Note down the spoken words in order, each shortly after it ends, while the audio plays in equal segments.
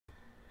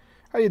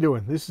How you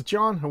doing? This is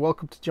John, and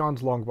welcome to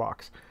John's Long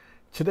Box.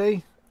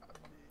 Today,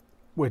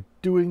 we're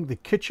doing The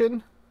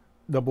Kitchen,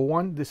 number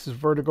one. This is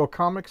Vertigo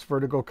Comics.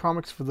 Vertigo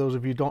Comics, for those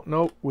of you who don't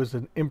know, was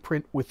an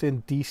imprint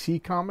within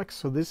DC Comics,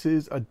 so this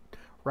is a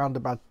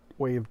roundabout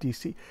way of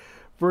DC.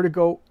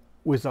 Vertigo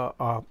was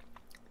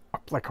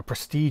like a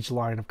prestige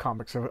line of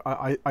comics.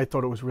 I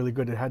thought it was really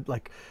good. It had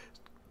like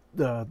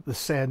the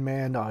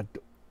Sandman,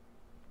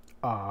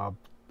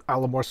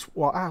 Alamore.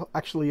 Well,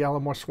 actually,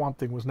 Alamore Swamp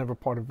Thing was never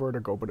part of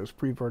Vertigo, but it was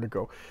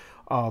pre-Vertigo.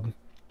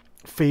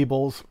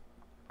 Fables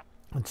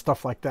and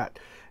stuff like that.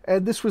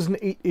 And this was an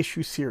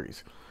 8-issue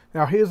series.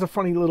 Now, here's a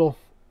funny little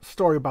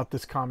story about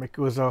this comic.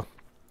 It was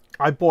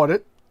I bought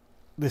it.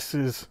 This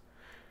is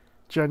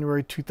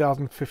January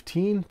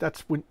 2015.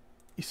 That's when.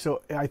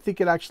 So I think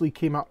it actually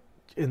came out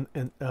in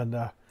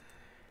the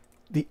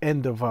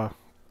end of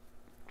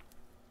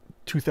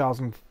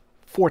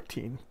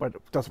 2014, but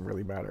it doesn't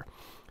really matter.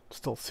 It's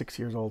still 6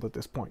 years old at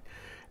this point.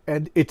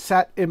 And it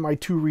sat in my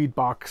to-read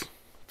box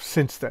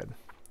since then.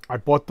 I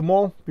bought them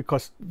all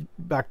because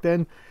back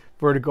then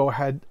Vertigo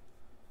had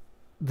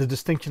the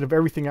distinction of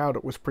everything out.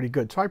 It was pretty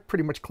good. So I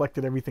pretty much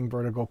collected everything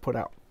Vertigo put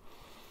out.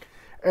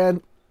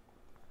 And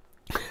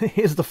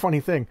here's the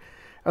funny thing.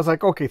 I was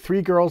like, okay,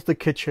 3 girls, The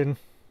Kitchen,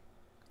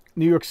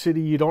 New York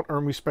City, you don't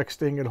earn respect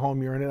staying at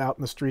home, you're in and out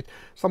in the street.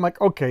 So I'm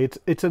like, okay,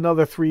 it's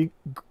another 3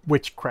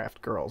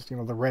 witchcraft girls. You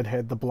know, the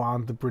redhead, the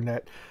blonde, the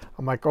brunette.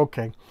 I'm like,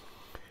 okay,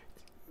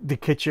 The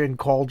Kitchen,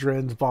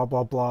 cauldrons, blah,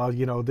 blah, blah.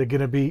 You know, they're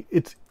going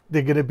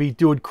to be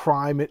doing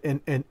crime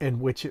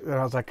and witch. And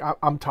I was like,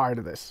 I'm tired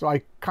of this. So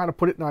I kind of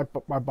put it in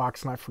my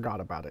box and I forgot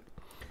about it.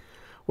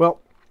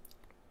 Well,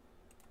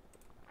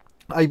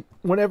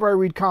 whenever I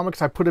read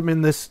comics, I put them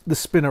in the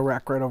spinner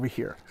rack right over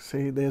here.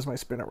 See, there's my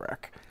spinner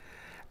rack.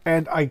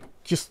 And I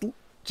just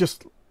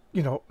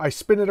you know, I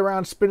spin it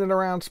around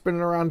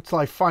until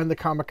I find the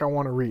comic I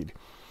want to read.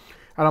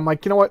 And I'm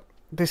like, you know what?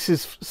 This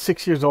is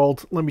 6 years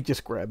old. Let me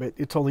just grab it.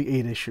 It's only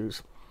 8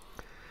 issues.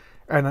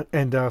 And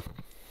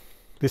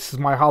this is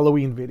my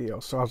Halloween video.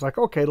 So I was like,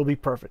 okay, it'll be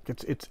perfect.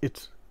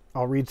 It's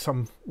I'll read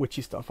some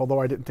witchy stuff.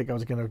 Although I didn't think I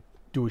was going to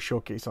do a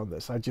showcase on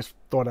this. I just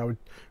thought I would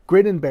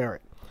grin and bear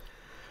it.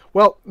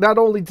 Well, not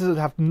only does it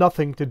have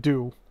nothing to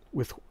do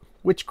with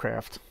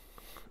witchcraft,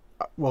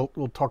 well,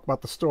 we'll talk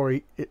about the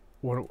story. It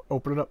want to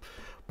open it up,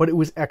 but it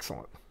was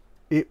excellent.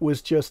 It was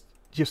just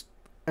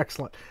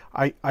excellent.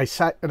 I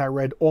sat and I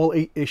read all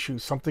 8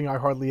 issues, something I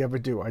hardly ever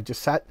do. I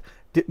just sat,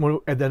 didn't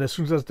want to, and then as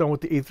soon as I was done with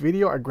the 8th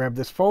video, I grabbed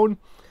this phone.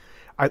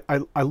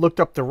 I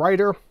looked up the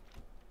writer.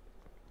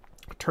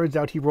 Turns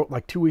out he wrote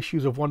like 2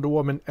 issues of Wonder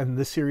Woman and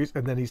this series,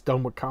 and then he's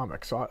done with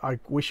comics. So I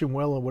wish him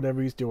well in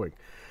whatever he's doing.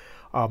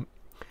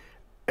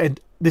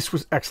 And this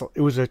was excellent.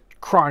 It was a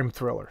crime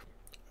thriller.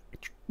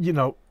 You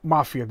know,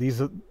 mafia.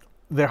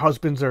 Their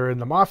husbands are in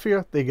the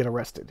mafia. They get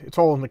arrested. It's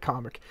all in the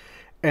comic,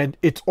 and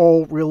it's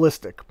all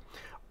realistic.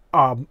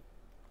 I'll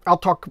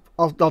talk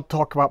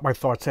about my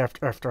thoughts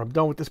after I'm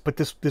done with this. But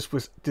this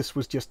was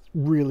just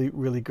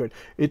really good.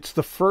 It's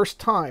the first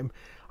time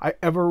I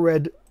ever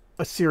read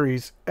a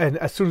series, and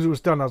as soon as it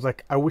was done, I was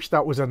like, I wish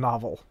that was a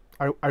novel.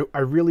 I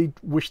really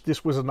wish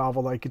this was a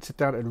novel that I could sit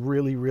down and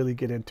really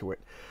get into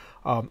it.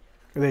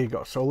 There you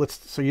go. So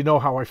you know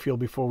how I feel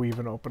before we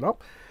even open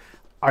up.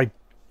 I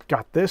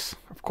got this.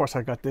 Of course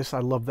I got this. I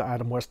love the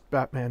Adam West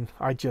Batman.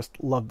 I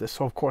just love this.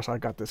 So of course I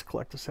got this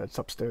collector's set. It's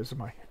upstairs in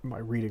my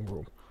reading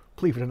room.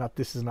 Believe it or not,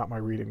 this is not my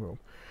reading room.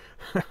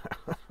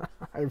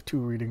 I have 2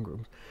 reading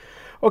rooms.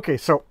 Okay,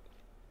 so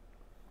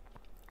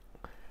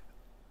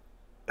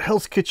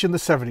Hell's Kitchen, the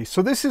 70s.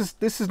 So this is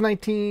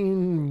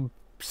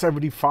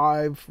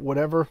 1975,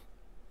 whatever.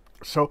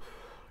 So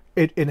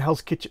in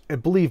Hell's Kitchen,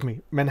 and believe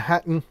me,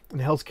 Manhattan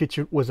and Hell's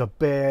Kitchen was a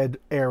bad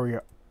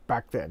area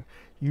back then.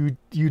 You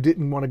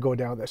didn't want to go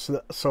down there.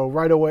 So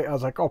right away I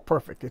was like, oh,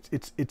 perfect.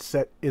 It's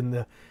set in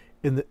the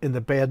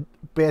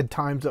bad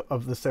times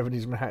of the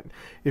 70s Manhattan.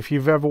 If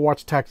you've ever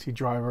watched Taxi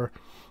Driver,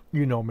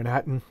 you know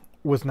Manhattan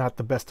was not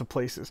the best of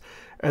places.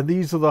 And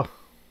these are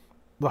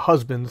the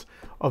husbands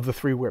of the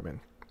 3 women.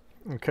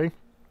 Okay?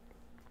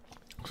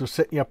 So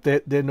setting you up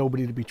there, they're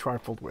nobody to be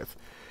trifled with.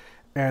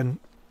 And,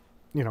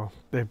 you know,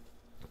 they're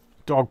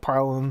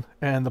dogpiling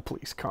and the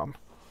police come.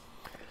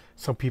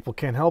 Some people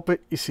can't help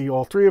it. You see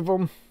all 3 of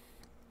them.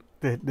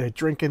 They're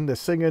drinking, they're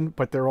singing,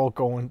 but they're all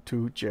going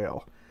to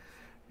jail.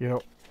 You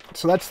know,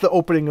 so that's the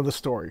opening of the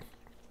story.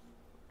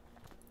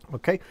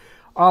 Okay,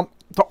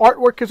 the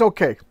artwork is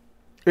okay.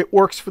 It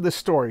works for this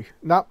story.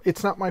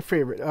 It's not my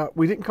favorite.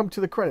 We didn't come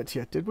to the credits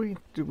yet, did we?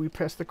 Did we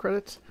pass the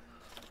credits?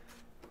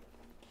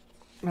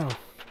 No,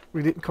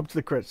 we didn't come to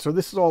the credits. So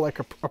this is all like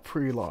a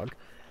prelogue.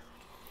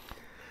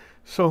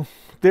 So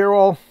they're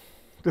all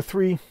the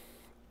 3.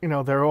 You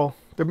know, they're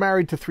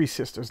married to 3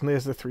 sisters, and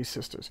there's the 3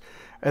 sisters,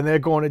 and they're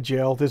going to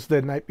jail. This is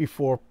the night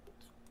before,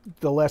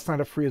 the last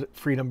night of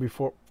freedom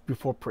before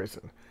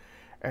prison,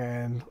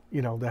 and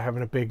you know they're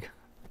having a big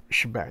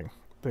shebang.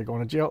 They're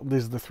going to jail.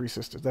 These are the 3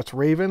 sisters. That's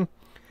Raven,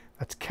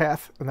 that's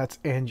Kath, and that's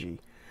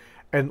Angie.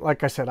 And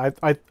like I said,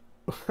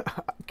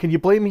 can you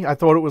blame me? I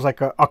thought it was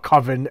like a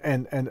coven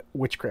and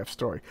witchcraft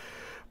story.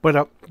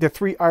 But they're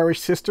three Irish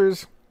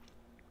sisters.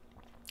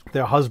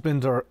 Their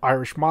husbands are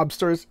Irish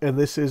mobsters, and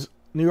this is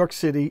New York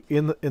City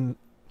in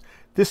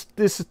this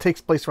takes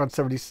place around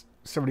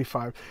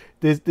 75.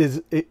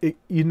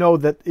 You know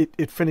that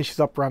it finishes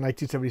up around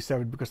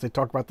 1977 because they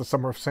talk about the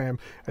Summer of Sam,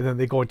 and then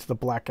they go into the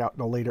blackout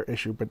in a later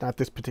issue, but not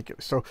this particular.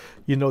 So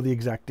you know the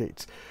exact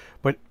dates.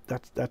 But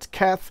that's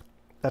Kath,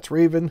 that's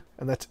Raven,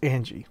 and that's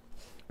Angie,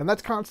 and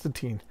that's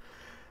Constantine.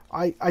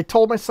 I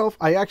told myself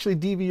I actually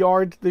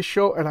DVR'd this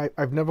show, and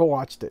I've never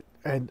watched it.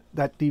 And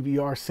that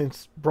DVR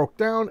since broke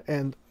down,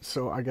 and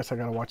so I guess I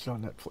gotta watch it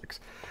on Netflix.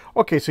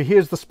 Okay, so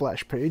here's the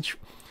splash page.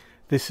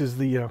 This is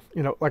the, you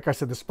know, like I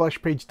said, the splash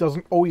page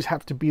doesn't always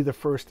have to be the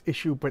first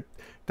issue, but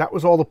that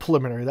was all the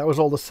preliminary. That was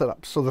all the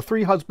setup. So the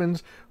three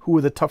husbands, who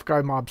were the tough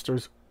guy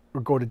mobsters,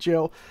 would go to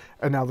jail,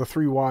 and now the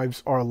three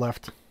wives are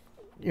left,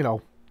 you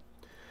know,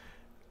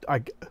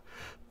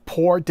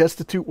 poor,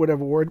 destitute,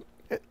 whatever word.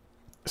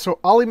 So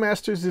Ollie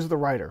Masters is the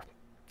writer,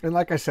 and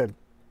like I said,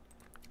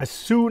 as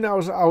soon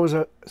as I was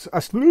done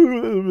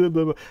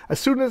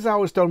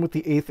with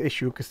the 8th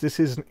issue, because this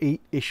is an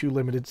 8-issue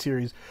limited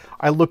series,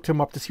 I looked him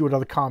up to see what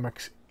other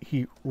comics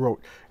he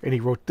wrote, and he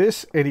wrote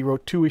this, and he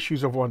wrote 2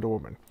 issues of Wonder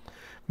Woman.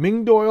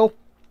 Ming Doyle,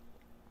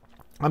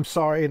 I'm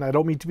sorry, and I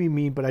don't mean to be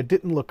mean, but I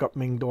didn't look up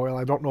Ming Doyle.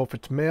 I don't know if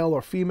it's male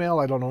or female.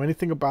 I don't know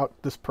anything about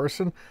this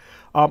person.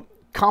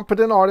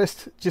 Competent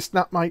artist, just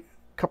not my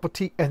cup of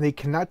tea, and they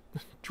cannot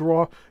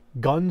draw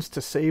guns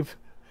to save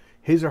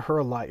his or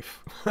her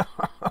life.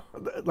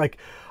 Like,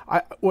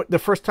 the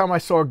first time I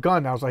saw a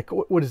gun, I was like,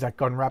 what is that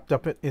gun wrapped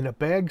up in a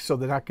bag so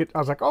they're not get? I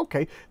was like,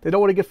 okay, they don't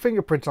want to get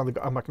fingerprints on the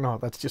gun. I'm like, no,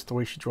 that's just the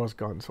way she draws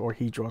guns, or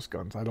he draws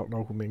guns. I don't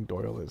know who Ming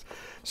Doyle is.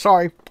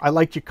 Sorry, I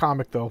liked your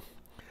comic though.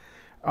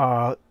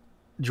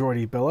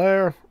 Jordi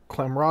Belair,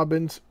 Clem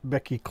Robbins,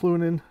 Becky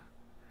Cloonan.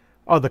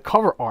 Oh, the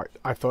cover art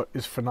I thought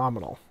is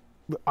phenomenal.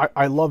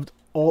 I loved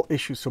all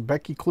issues. So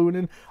Becky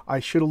Cloonan, I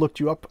should have looked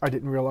you up. I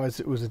didn't realize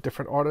it was a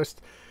different artist.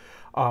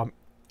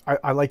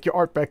 I like your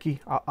art,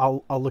 Becky.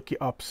 I'll look you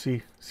up,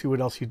 see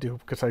what else you do,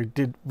 because I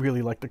did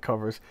really like the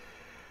covers.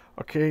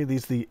 Okay,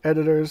 these are the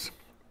editors,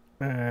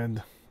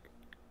 and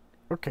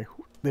okay,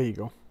 there you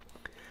go.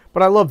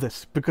 But I love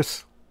this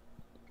because,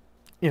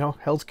 you know,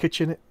 Hell's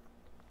Kitchen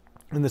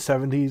in the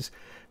 70s.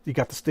 You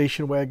got the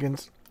station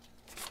wagons,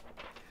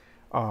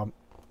 the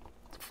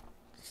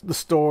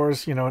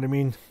stores, you know what I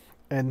mean?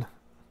 And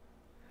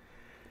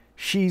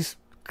she's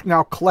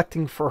now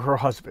collecting for her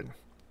husband.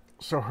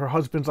 So her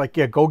husband's like,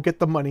 yeah, go get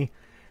the money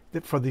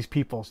for these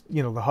people.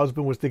 You know, the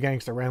husband was the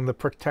gangster, ran the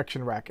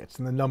protection rackets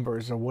and the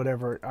numbers or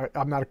whatever.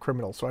 I'm not a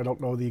criminal, so I don't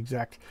know the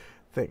exact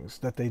things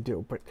that they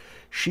do. But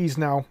she's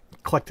now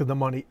collecting the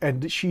money,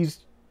 and she's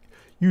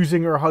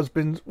using her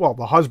husband's, well,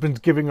 the husband's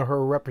giving her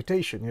a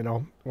reputation, you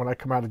know, when I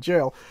come out of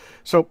jail.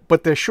 So,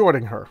 but they're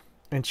shorting her,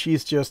 and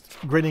she's just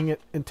grinning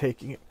it and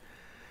taking it.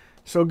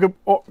 So good.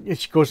 Oh,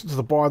 she goes into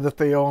the bar that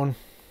they own.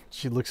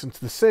 She looks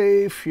into the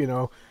safe, you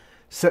know,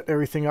 set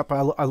everything up.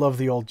 I love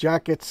the old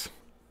jackets.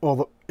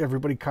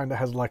 Everybody kind of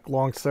has like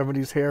long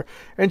 70s hair,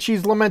 and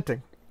she's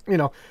lamenting, you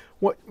know,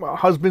 what, my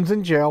husband's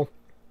in jail.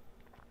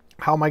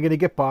 How am I going to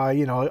get by?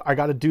 You know, I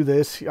got to do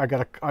this.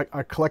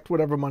 I collect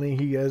whatever money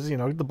he has. You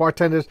know, the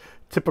bartender's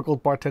typical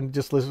bartender,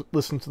 just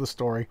listen to the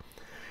story,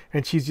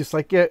 and she's just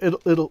like, yeah,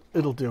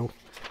 it'll do.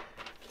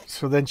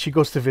 So then she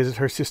goes to visit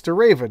her sister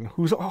Raven,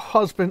 whose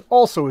husband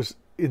also is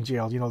in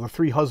jail. You know, the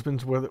three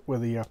husbands were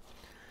the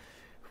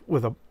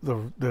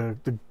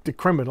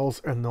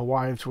criminals, and the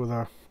wives were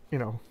the, you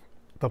know,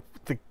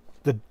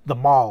 the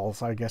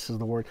malls, I guess is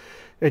the word.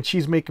 And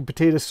she's making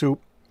potato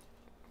soup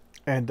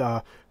and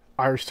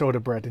Irish soda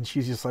bread, and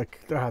she's just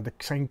like, the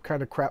same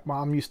kind of crap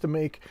mom used to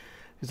make.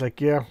 He's like,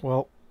 yeah,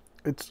 well,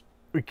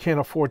 we can't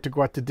afford to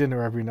go out to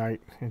dinner every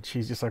night. And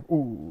she's just like,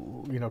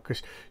 ooh, you know,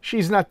 because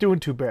she's not doing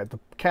too bad. The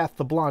Kath,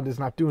 the blonde, is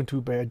not doing too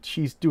bad.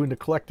 She's doing the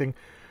collecting.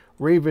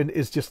 Raven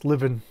is just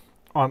living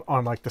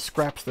on like the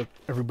scraps that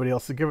everybody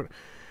else is giving.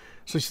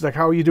 So she's like,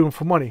 how are you doing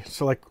for money?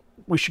 So like,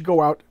 we should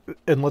go out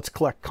and let's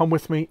collect. Come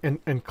with me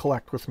and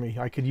collect with me.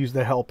 I could use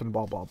the help and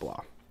blah, blah,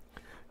 blah.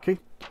 Okay.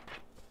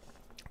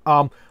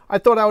 I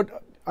thought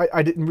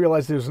I didn't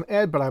realize there was an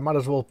ad, but I might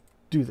as well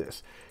do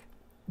this.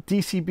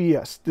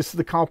 DCBS. This is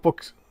the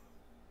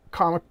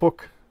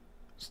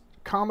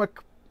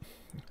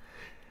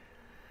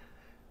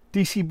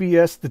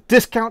DCBS, the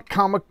Discount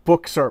Comic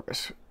Book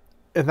Service.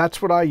 And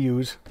that's what I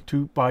use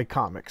to buy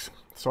comics.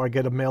 So I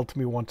get them mailed to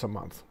me once a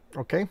month.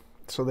 Okay?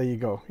 So there you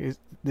go.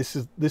 This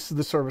is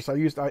the service I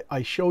used.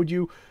 I showed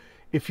you,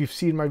 if you've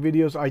seen my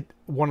videos,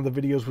 one of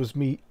the videos was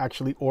me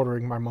actually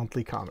ordering my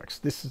monthly comics.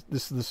 This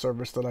is the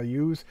service that I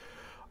use.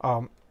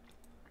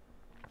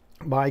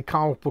 My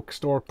comic book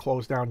store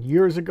closed down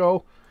years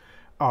ago.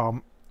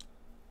 And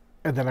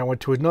then I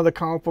went to another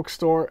comic book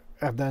store,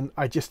 and then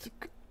I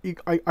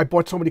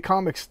bought so many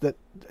comics that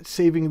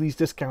saving these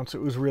discounts,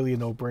 it was really a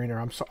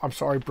no-brainer. I'm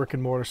sorry, brick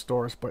and mortar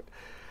stores, but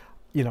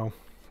you know,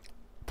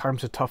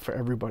 times are tough for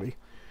everybody.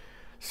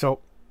 So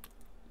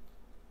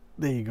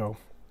there you go.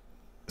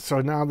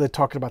 So now they're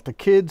talking about the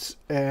kids,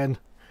 and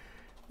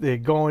they're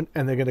going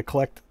and they're going to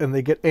collect, and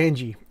they get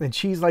Angie, and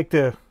she's like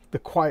the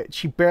quiet.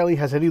 She barely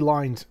has any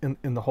lines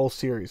in the whole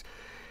series.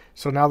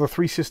 So now the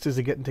three sisters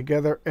are getting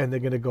together, and they're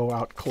going to go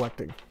out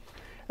collecting.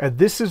 And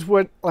this is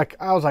what, like,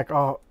 I was like,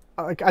 oh,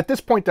 like at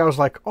this point I was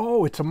like,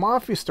 oh, it's a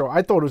mafia store.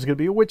 I thought it was going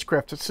to be a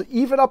witchcraft. So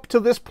even up to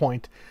this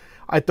point,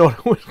 I thought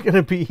it was going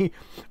to be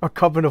a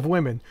coven of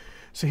women.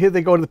 So here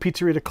they go to the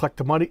pizzeria to collect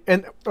the money,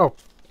 and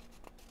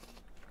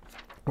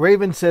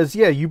Raven says,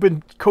 yeah, you've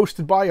been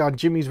coasted by on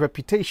Jimmy's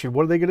reputation.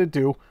 What are they going to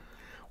do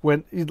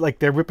when, like,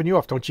 they're ripping you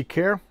off? Don't you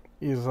care?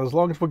 He says, as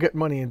long as we're getting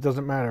money, it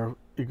doesn't matter.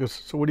 He goes,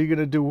 so what are you going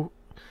to do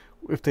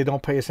if they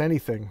don't pay us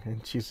anything?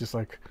 And she's just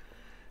like,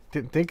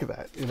 didn't think of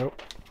that, you know.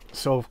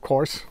 So, of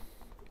course,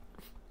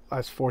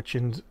 as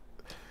Fortune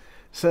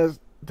says,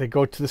 they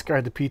go to this guy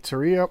at the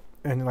pizzeria,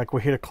 and like, we're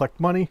here to collect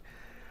money.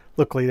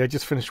 Look, lady, I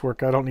just finished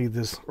work. I don't need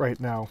this right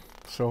now.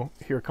 So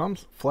here it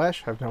comes.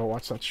 Flash, I've never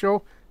watched that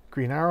show.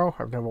 Green Arrow,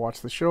 I've never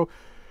watched the show.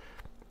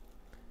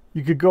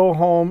 You could go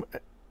home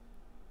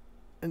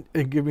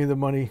and give me the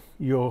money.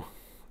 You'll,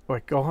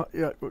 like, go,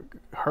 yeah,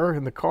 her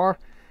in the car?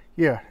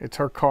 Yeah, it's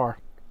her car.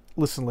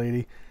 Listen,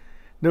 lady,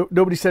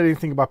 nobody said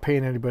anything about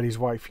paying anybody's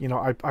wife. You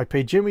know, I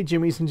pay Jimmy.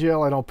 Jimmy's in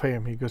jail. I don't pay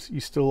him. He goes, you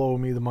still owe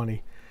me the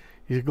money.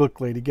 He's like,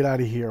 look, lady, get out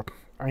of here.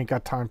 I ain't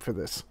got time for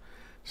this.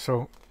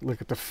 So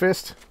look at the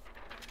fist.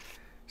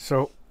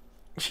 So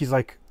she's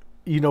like,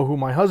 you know who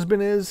my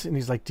husband is? And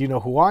he's like, do you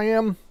know who I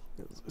am?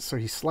 So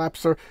he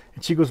slaps her,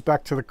 and she goes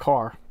back to the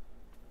car,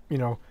 you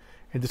know,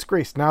 in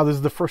disgrace. Now this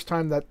is the first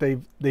time that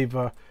they've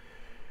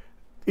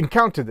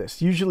encountered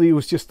this. Usually it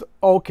was just,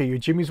 oh, okay, you're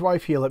Jimmy's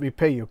wife, here, let me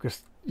pay you,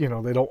 because, you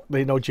know,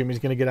 they know Jimmy's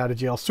going to get out of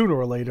jail sooner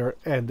or later,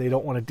 and they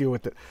don't want to deal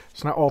with it.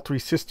 So now all three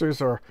sisters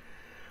are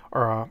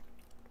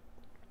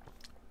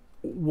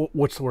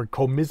what's the word,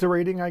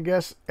 commiserating, I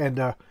guess.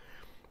 And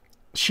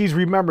she's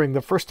remembering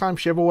the first time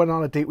she ever went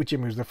on a date with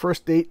Jimmy. It was the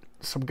first date.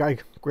 Some guy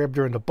grabbed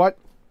her in the butt,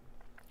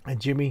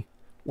 and Jimmy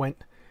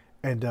went,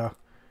 and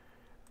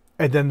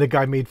then the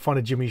guy made fun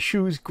of Jimmy's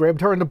shoes,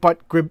 grabbed her in the butt,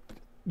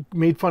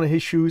 made fun of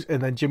his shoes,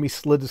 and then Jimmy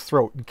slit his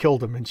throat and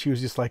killed him. And she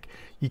was just like,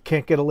 you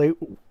can't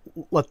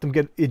let them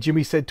get, and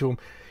Jimmy said to him,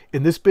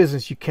 in this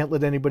business, you can't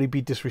let anybody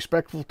be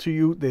disrespectful to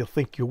you. They'll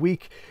think you're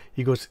weak.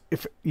 He goes,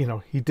 if, you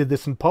know, he did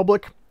this in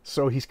public,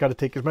 so he's got to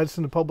take his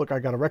medicine in public. I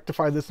got to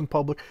rectify this in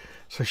public.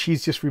 So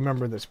she's just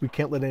remembering this. We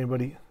can't let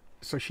anybody,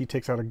 so she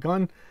takes out a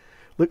gun.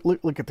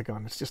 Look at the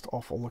gun. It's just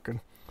awful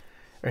looking.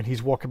 And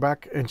he's walking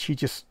back, and she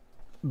just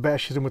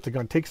bashes him with the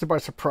gun, takes it by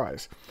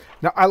surprise.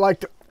 Now, I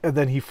liked it, and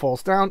then he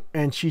falls down,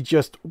 and she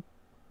just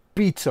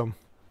beats him.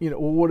 You know,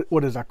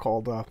 what is that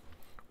called?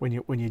 When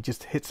you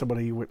just hit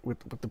somebody with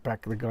the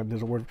back of the gun,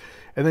 there's a word.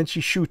 And then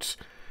she shoots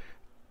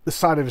the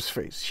side of his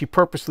face. She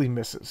purposely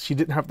misses. She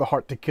didn't have the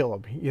heart to kill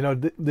him. You know,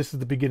 this is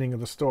the beginning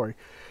of the story.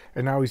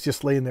 And now he's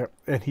just laying there,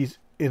 and he's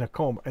in a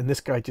coma. And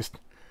this guy just,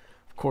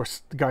 of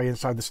course, the guy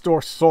inside the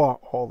store saw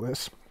all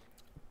this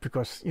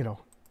because, you know,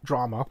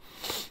 drama.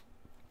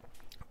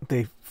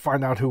 They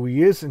find out who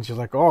he is, and she's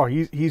like, oh,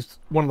 he's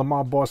one of the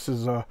mob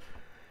bosses.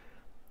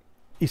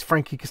 He's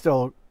Frankie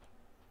Costello,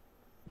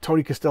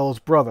 Tony Costello's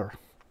brother.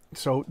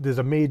 So there's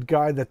a maid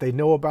guy that they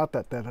know about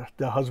that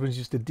the husbands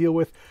used to deal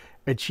with,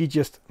 and she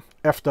just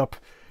effed up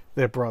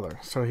their brother.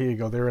 So here you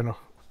go. They're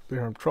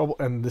in trouble,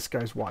 and this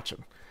guy's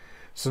watching.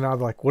 So now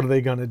they're like, what are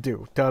they gonna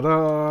do?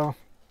 Ta-da!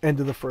 End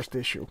of the first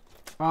issue.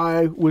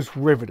 I was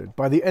riveted.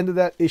 By the end of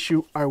that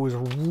issue, I was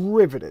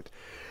riveted,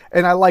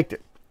 and I liked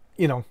it.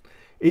 You know,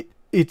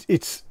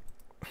 it's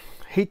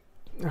hate.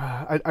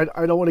 I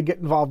don't want to get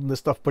involved in this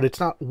stuff, but it's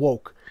not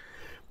woke.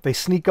 They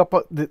sneak up.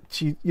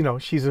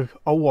 She's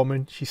a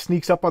woman. She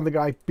sneaks up on the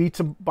guy,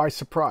 beats him by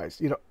surprise.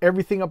 You know,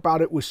 everything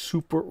about it was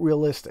super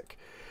realistic,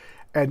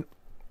 and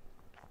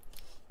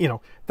you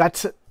know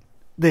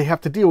they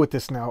have to deal with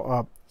this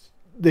now.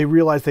 They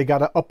realize they got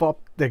to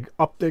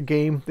up their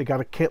game. They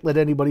can't let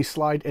anybody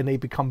slide, and they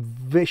become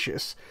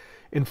vicious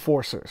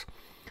enforcers.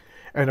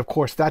 And of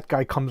course, that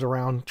guy comes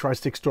around,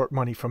 tries to extort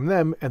money from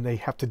them, and they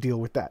have to deal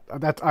with that.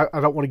 I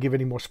don't want to give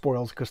any more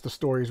spoils because the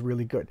story is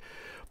really good.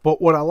 But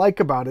what I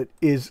like about it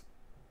is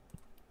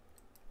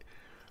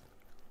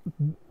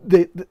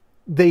they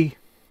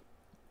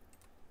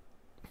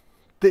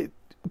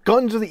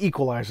guns are the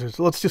equalizers.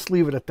 Let's just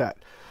leave it at that.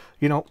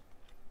 You know,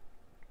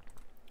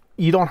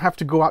 you don't have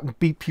to go out and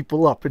beat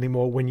people up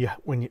anymore when you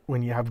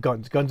have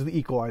guns. Guns are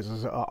the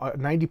equalizers. A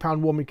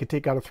 90-pound woman could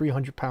take out a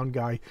 300-pound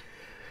guy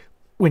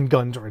when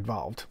guns are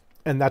involved.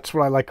 And that's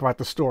what I like about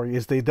the story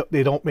is they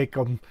don't make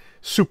them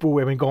super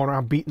women going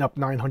around beating up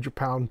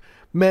 900-pound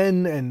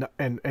men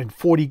and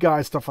 40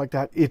 guys, stuff like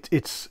that.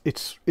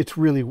 It's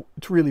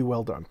really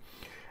well done.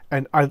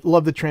 And I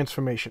love the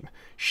transformation.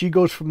 She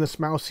goes from this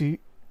mousy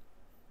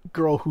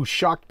girl who's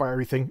shocked by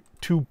everything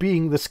to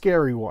being the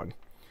scary one.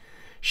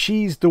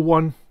 She's the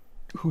one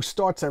who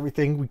starts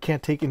everything, we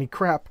can't take any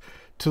crap,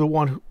 to the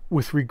one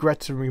with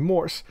regrets and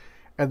remorse.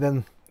 And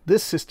then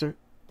this sister,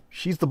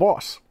 she's the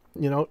boss.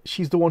 You know,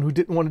 she's the one who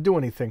didn't want to do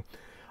anything.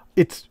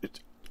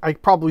 I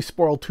probably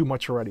spoiled too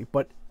much already,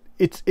 but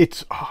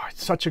it's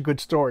such a good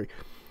story.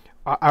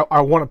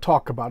 I want to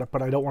talk about it,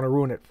 but I don't want to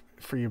ruin it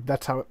for you.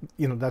 That's how,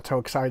 that's how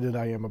excited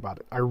I am about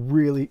it. I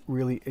really,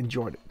 really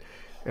enjoyed it,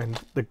 and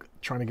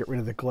trying to get rid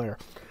of the glare.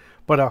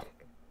 But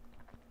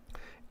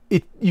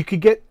you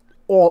could get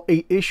all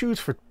 8 issues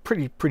for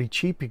pretty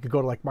cheap. You could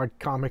go to like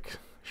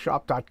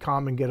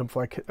mycomicshop.com and get them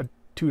for like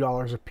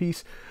 $2 a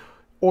piece,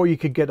 or you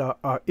could get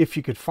if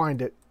you could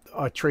find it,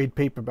 a trade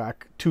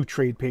paperback, 2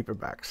 trade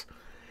paperbacks.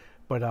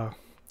 But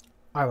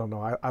I don't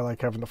know. I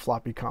like having the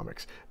floppy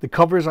comics. The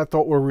covers I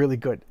thought were really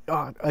good.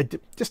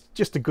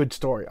 Just a good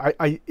story.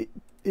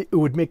 It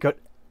would make a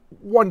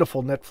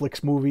wonderful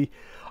Netflix movie.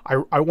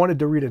 I wanted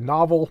to read a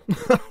novel.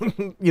 I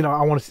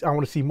want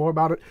to see more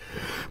about it.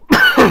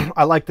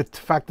 I like the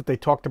fact that they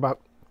talked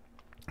about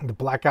the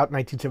blackout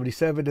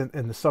 1977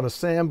 and the Son of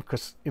Sam,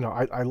 because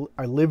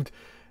I lived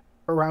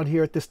around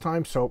here at this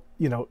time, so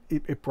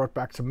it brought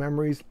back some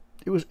memories.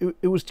 It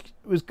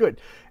was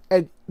good.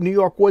 And New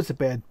York was a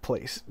bad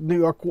place. New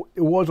York,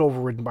 it was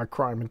overridden by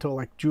crime until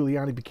like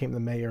Giuliani became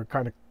the mayor,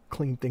 kind of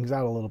cleaned things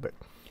out a little bit.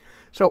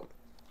 So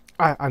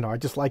I know, I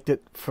just liked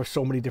it for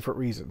so many different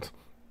reasons.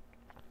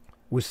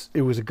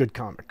 It was a good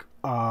comic.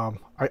 I'm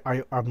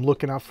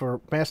looking out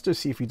for Master,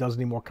 see if he does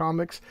any more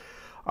comics.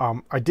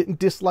 I didn't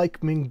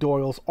dislike Ming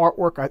Doyle's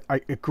artwork.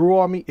 It grew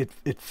on me.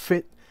 It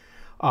fit.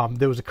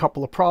 There was a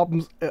couple of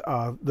problems.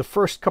 The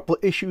first couple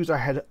of issues, I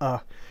had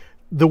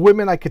the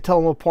women, I could tell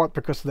them apart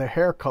because of their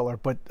hair color,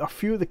 but a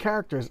few of the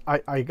characters,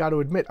 I got to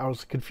admit, I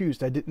was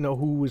confused. I didn't know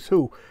who was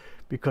who,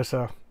 because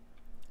I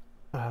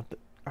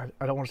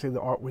don't want to say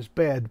the art was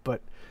bad,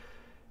 but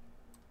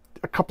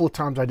a couple of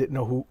times I didn't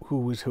know who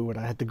was who, and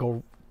I had to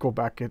go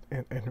back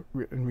and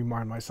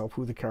remind myself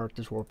who the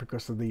characters were,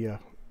 because of the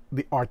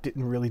art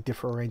didn't really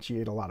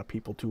differentiate a lot of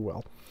people too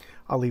well.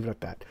 I'll leave it at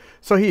that.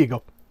 So here you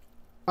go.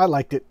 I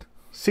liked it.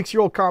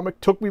 6-year-old comic,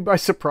 took me by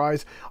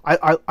surprise.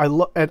 I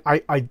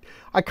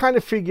kind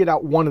of figured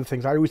out one of the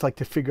things. I always like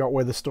to figure out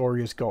where the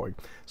story is going.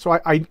 So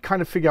I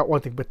kind of figure out one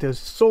thing, but there's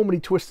so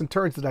many twists and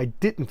turns that I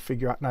didn't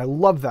figure out, and I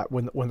love that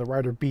when the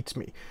writer beats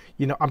me.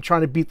 I'm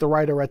trying to beat the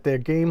writer at their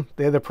game.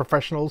 They're the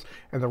professionals,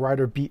 and the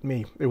writer beat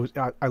me.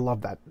 I love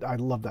that. I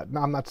love that.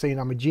 Now, I'm not saying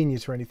I'm a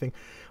genius or anything,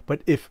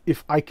 but if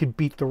I could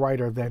beat the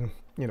writer, then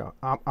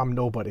I'm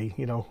nobody.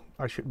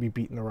 I shouldn't be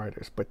beating the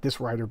writers, but this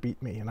writer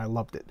beat me, and I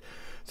loved it.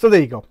 So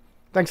there you go.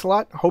 Thanks a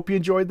lot. Hope you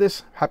enjoyed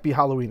this. Happy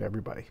Halloween,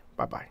 everybody.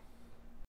 Bye-bye.